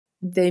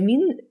the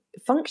immune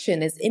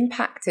function is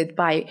impacted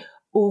by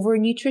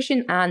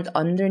overnutrition and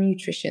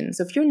undernutrition.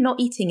 So if you're not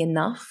eating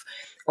enough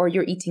or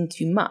you're eating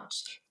too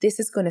much, this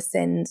is going to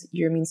send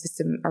your immune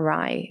system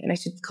awry. And I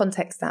should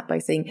context that by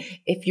saying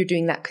if you're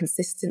doing that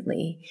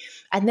consistently.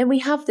 And then we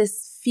have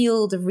this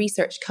field of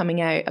research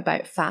coming out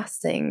about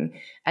fasting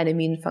and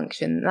immune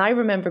function. And I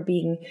remember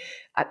being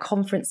at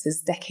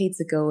conferences decades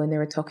ago and they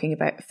were talking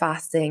about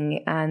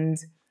fasting and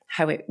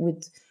how it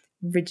would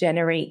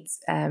regenerate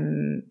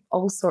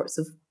all sorts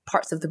of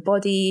parts of the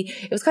body.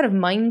 It was kind of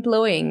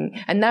mind-blowing.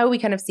 And now we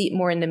kind of see it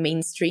more in the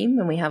mainstream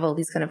and we have all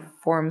these kind of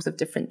forms of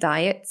different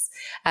diets.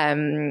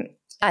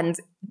 And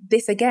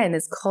this, again,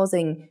 is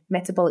causing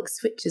metabolic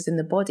switches in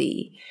the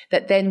body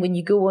that then when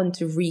you go on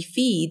to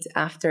refeed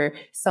after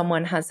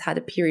someone has had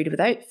a period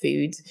without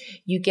food,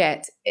 you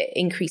get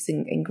increase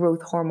in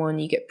growth hormone,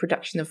 you get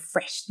production of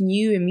fresh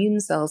new immune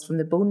cells from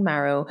the bone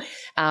marrow.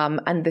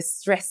 And the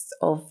stress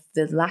of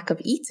the lack of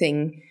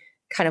eating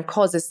kind of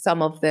causes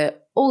some of the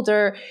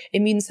older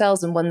immune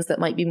cells and ones that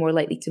might be more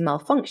likely to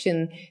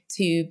malfunction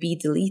to be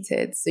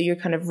deleted. So you're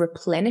kind of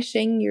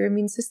replenishing your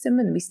immune system.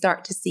 And we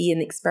start to see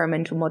in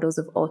experimental models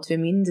of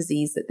autoimmune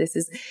disease that this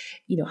is,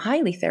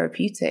 highly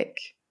therapeutic.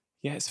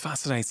 Yeah, it's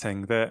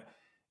fascinating that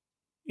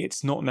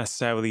it's not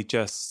necessarily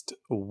just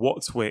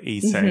what we're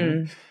eating.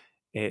 Mm-hmm.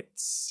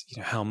 It's,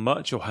 how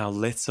much or how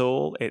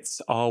little.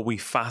 It's, are we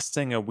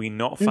fasting? Are we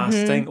not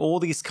fasting? All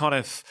these kind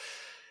of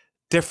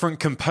different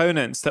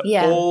components that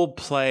all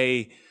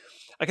play,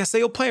 I guess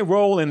they all play a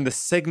role in the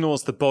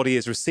signals the body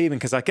is receiving,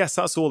 because I guess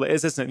that's all it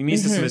is, isn't it? The immune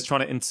system is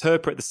trying to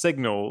interpret the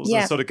signals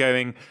and sort of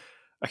going,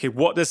 okay,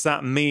 what does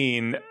that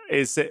mean?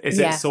 Is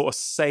it sort of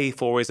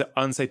safe or is it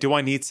unsafe? Do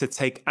I need to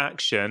take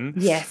action?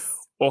 Yes.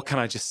 Or can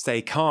I just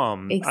stay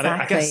calm? Exactly.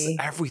 And I guess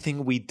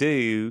everything we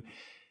do,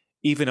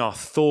 even our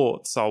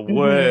thoughts, our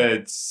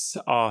words,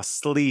 our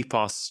sleep,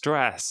 our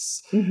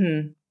stress,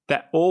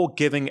 they're all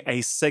giving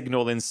a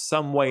signal in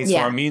some way to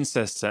our immune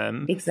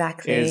system.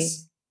 Exactly.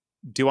 Is,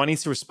 do I need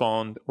to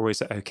respond or is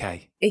it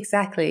okay?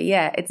 Exactly.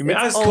 Yeah. It's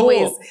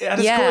always core. At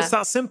its core, it's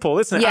that simple,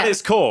 isn't it? Yeah. At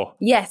its core.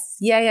 Yes.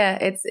 Yeah.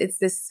 It's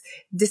this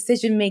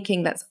decision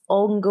making that's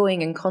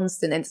ongoing and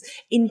constant. And it's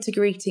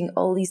integrating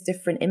all these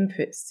different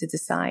inputs to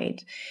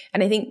decide.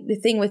 And I think the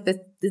thing with the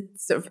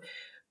sort of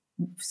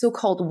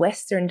so-called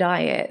Western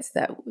diets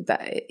that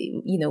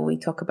we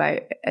talk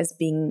about as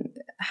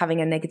having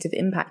a negative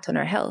impact on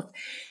our health.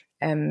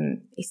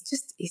 It's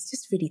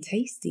just really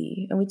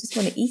tasty and we just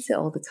want to eat it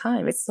all the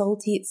time. It's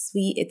salty, it's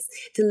sweet, it's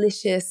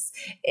delicious,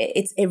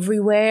 it's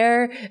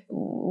everywhere.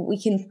 We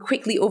can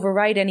quickly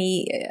override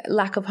any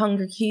lack of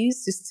hunger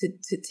cues just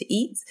to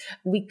eat.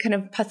 We kind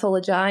of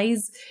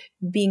pathologize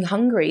being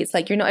hungry. It's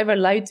like you're not ever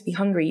allowed to be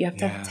hungry. You have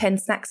to have 10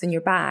 snacks in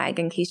your bag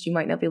in case you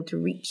might not be able to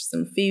reach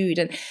some food.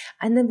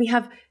 And then we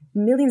have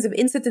millions of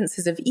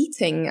incidences of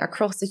eating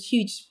across a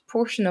huge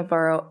portion of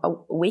our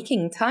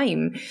waking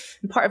time.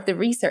 And part of the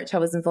research I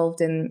was involved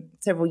in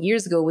several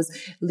years ago was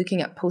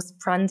looking at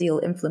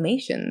postprandial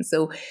inflammation.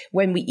 So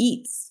when we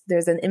eat,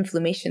 there's an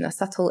inflammation, a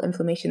subtle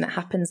inflammation that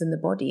happens in the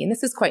body. And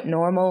this is quite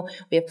normal.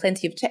 We have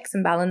plenty of checks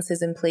and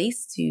balances in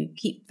place to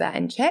keep that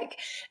in check.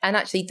 And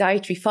actually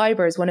dietary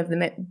fiber is one of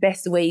the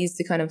best ways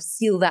to kind of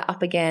seal that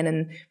up again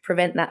and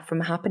prevent that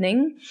from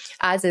happening,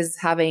 as is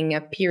having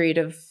a period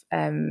of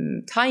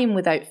time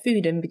without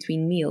food in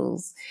between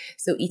meals.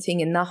 So eating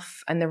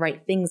enough and the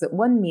right things at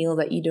one meal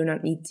that you do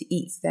not need to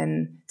eat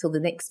then till the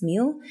next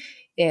meal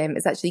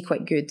is actually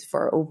quite good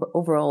for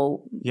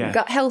overall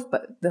gut health,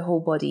 but the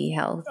whole body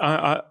health.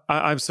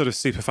 I'm sort of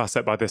super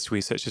fascinated by this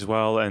research as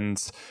well. And,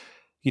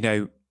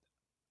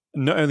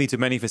 not only do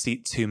many of us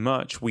eat too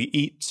much, we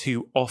eat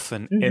too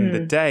often in the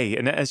day.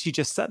 And as you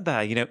just said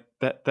there,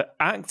 that the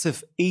act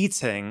of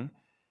eating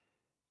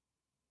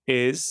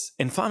is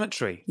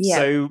inflammatory. Yeah.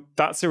 So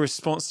that's a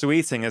response to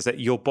eating, is that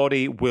your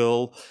body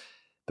will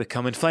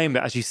become inflamed.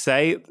 As you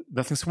say,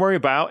 nothing to worry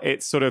about.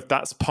 It's sort of,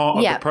 that's part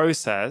of the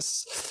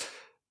process.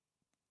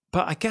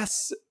 But I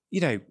guess, I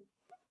know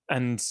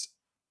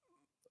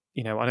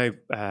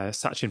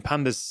Sachin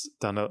Panda's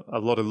done a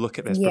lot of look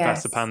at this,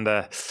 Professor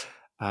Panda.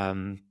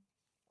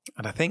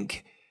 And I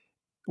think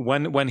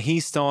when he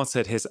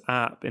started his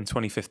app in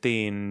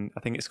 2015, I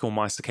think it's called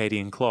My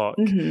Circadian Clock,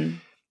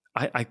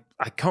 I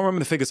can't remember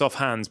the figures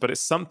offhand, but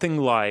it's something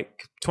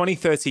like 20,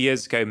 30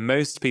 years ago,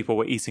 most people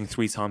were eating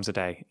 3 times a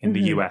day in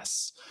the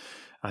US.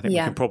 I think we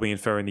can probably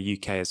infer in the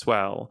UK as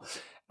well.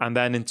 And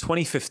then in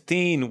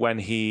 2015, when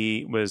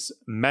he was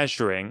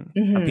measuring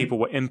and people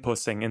were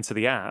inputting into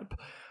the app,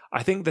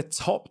 I think the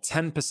top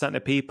 10%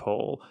 of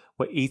people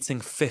were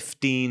eating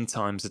 15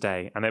 times a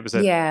day. And it was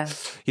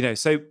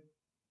so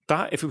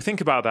that, if we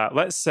think about that,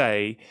 let's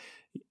say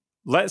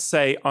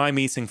I'm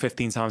eating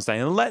 15 times a day,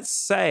 and let's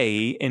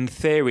say in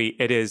theory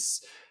it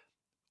is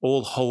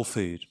all whole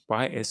food,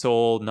 right? It's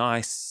all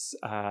nice,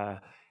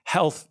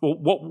 health,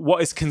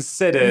 what is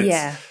considered,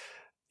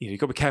 you've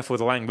got to be careful with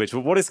the language,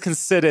 but what is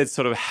considered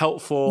sort of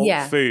helpful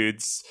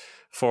foods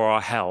for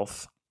our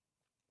health?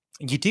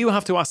 You do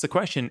have to ask the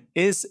question,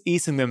 is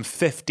eating them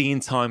 15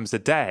 times a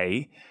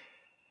day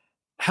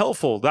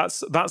helpful.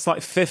 That's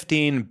like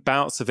 15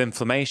 bouts of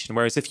inflammation.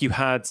 Whereas if you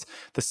had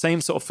the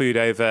same sort of food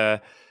over,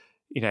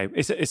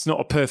 it's not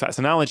a perfect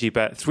analogy,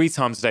 but 3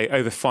 times a day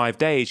over 5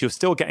 days, you're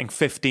still getting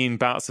 15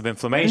 bouts of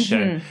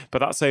inflammation, but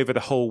that's over the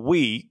whole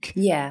week,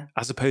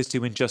 as opposed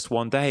to in just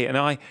one day. And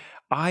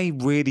I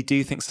really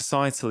do think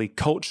societally,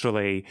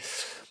 culturally,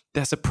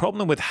 there's a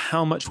problem with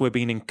how much we're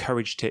being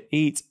encouraged to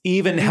eat,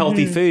 even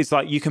healthy foods.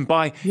 Like you can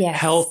buy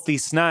healthy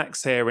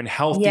snacks here and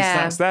healthy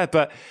snacks there,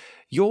 but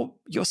you're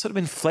sort of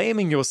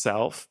inflaming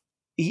yourself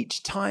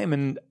each time.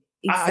 And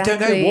I don't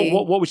know,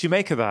 what would you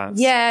make of that?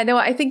 Yeah, no,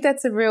 I think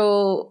that's a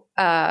real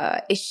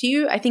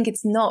issue. I think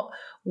it's not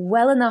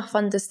well enough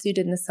understood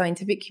in the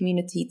scientific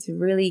community to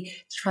really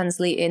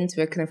translate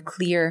into a kind of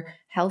clear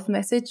health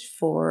message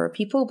for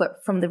people.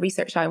 But from the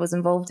research I was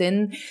involved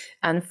in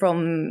and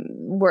from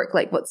work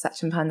like what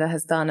Sachin Panda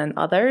has done and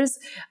others,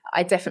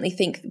 I definitely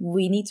think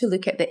we need to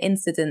look at the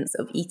incidence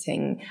of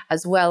eating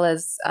as well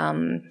as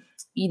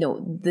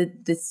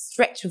the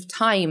stretch of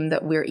time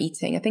that we're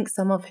eating. I think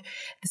some of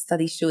the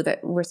studies show that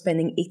we're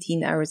spending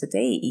 18 hours a day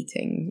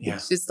eating. Yeah.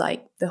 It's just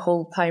like the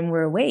whole time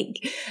we're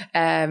awake.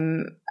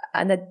 And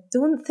I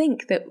don't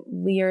think that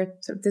we are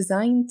sort of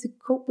designed to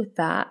cope with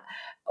that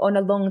on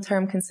a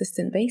long-term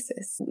consistent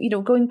basis.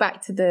 Going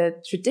back to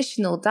the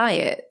traditional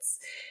diets,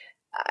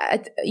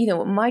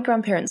 my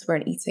grandparents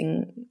weren't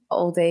eating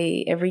all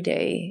day, every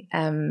day,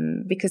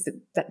 because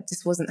that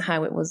just wasn't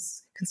how it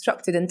was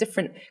constructed. And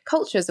different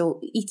cultures will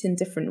eat in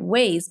different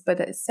ways, but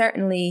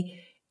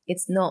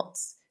it's not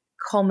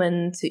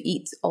common to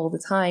eat all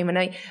the time. And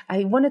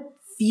I want to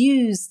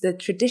fuse the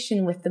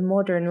tradition with the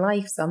modern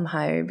life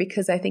somehow,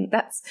 because I think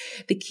that's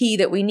the key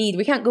that we need.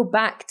 We can't go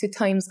back to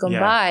times gone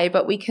by,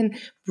 but we can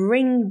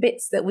bring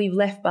bits that we've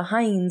left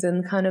behind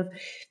and kind of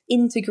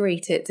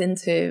integrate it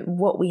into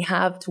what we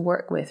have to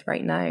work with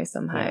right now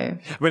somehow. Yeah.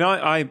 I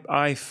mean,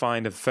 I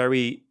find a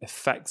very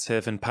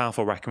effective and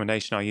powerful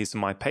recommendation I use in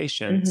my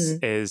patients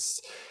is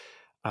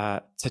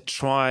to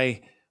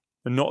try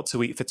not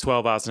to eat for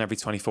 12 hours in every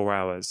 24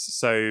 hours.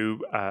 So,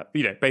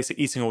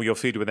 basically eating all your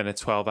food within a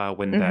 12-hour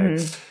window,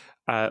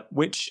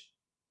 which,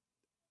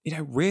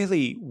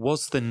 really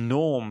was the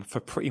norm for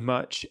pretty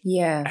much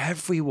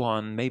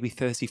everyone maybe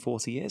 30,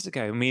 40 years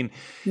ago. I mean,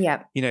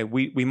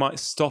 we might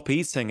stop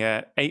eating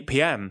at 8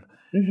 p.m.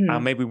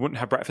 And maybe we wouldn't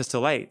have breakfast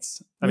till 8.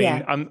 I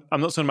mean, I'm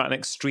not talking about an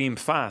extreme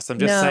fast. I'm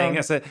just saying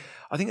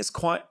I think it's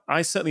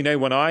I certainly know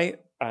when I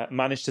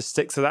manage to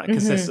stick to that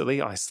consistently,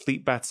 I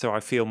sleep better, I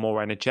feel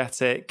more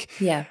energetic.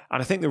 Yeah.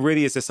 And I think there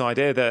really is this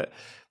idea that,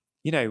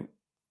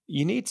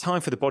 you need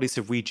time for the body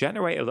to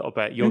regenerate a little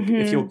bit.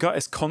 If your gut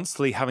is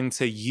constantly having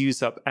to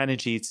use up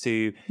energy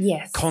to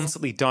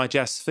constantly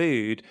digest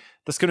food,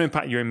 that's going to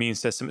impact your immune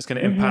system. It's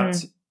going to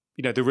impact,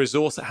 the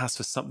resource it has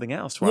for something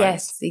else, right?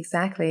 Yes,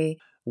 exactly.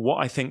 What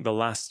I think the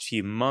last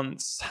few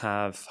months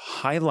have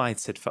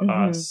highlighted for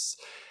us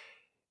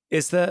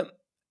is that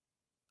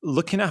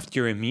looking after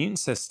your immune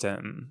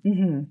system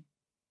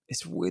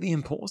is really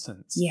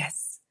important.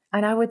 Yes.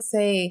 And I would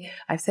say,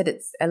 I've said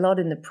it's a lot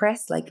in the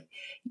press, like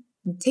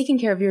taking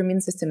care of your immune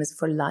system is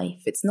for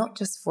life. It's not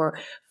just for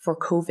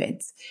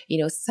COVID.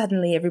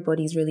 Suddenly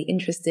everybody's really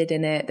interested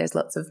in it. There's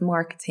lots of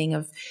marketing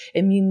of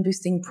immune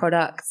boosting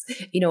products.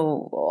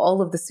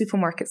 All of the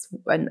supermarkets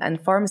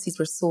and pharmacies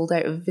were sold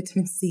out of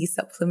vitamin C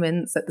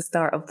supplements at the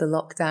start of the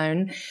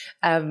lockdown.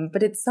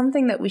 But it's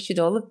something that we should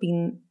all have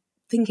been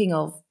thinking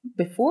of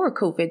before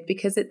COVID,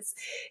 because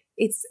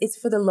it's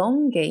for the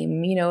long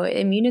game.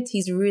 Immunity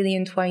is really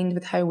entwined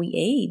with how we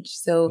age.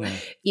 So,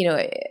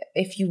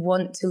 if you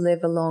want to live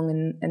a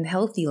long and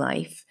healthy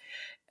life,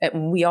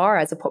 we are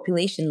as a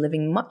population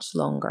living much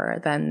longer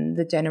than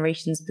the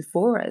generations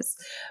before us.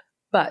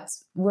 But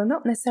we're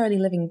not necessarily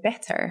living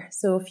better.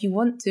 So if you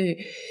want to,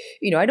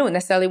 I don't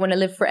necessarily want to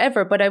live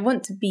forever, but I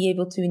want to be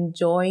able to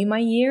enjoy my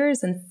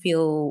years and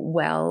feel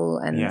well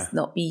and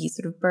not be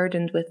sort of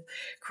burdened with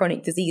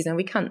chronic disease. And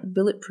we can't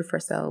bulletproof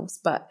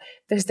ourselves, but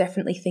there's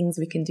definitely things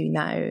we can do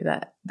now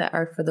that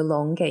are for the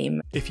long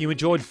game. If you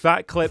enjoyed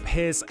that clip,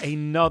 here's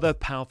another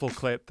powerful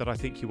clip that I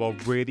think you are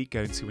really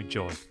going to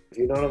enjoy.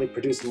 You not only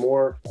produce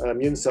more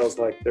immune cells,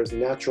 like there's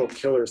natural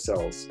killer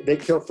cells. They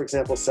kill, for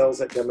example, cells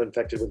that become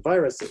infected with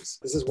viruses.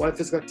 This is why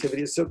physical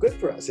activity is so good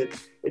for us. It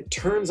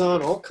turns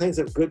on all kinds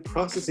of good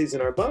processes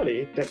in our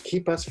body that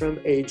keep us from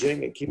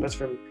aging and keep us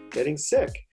from getting sick.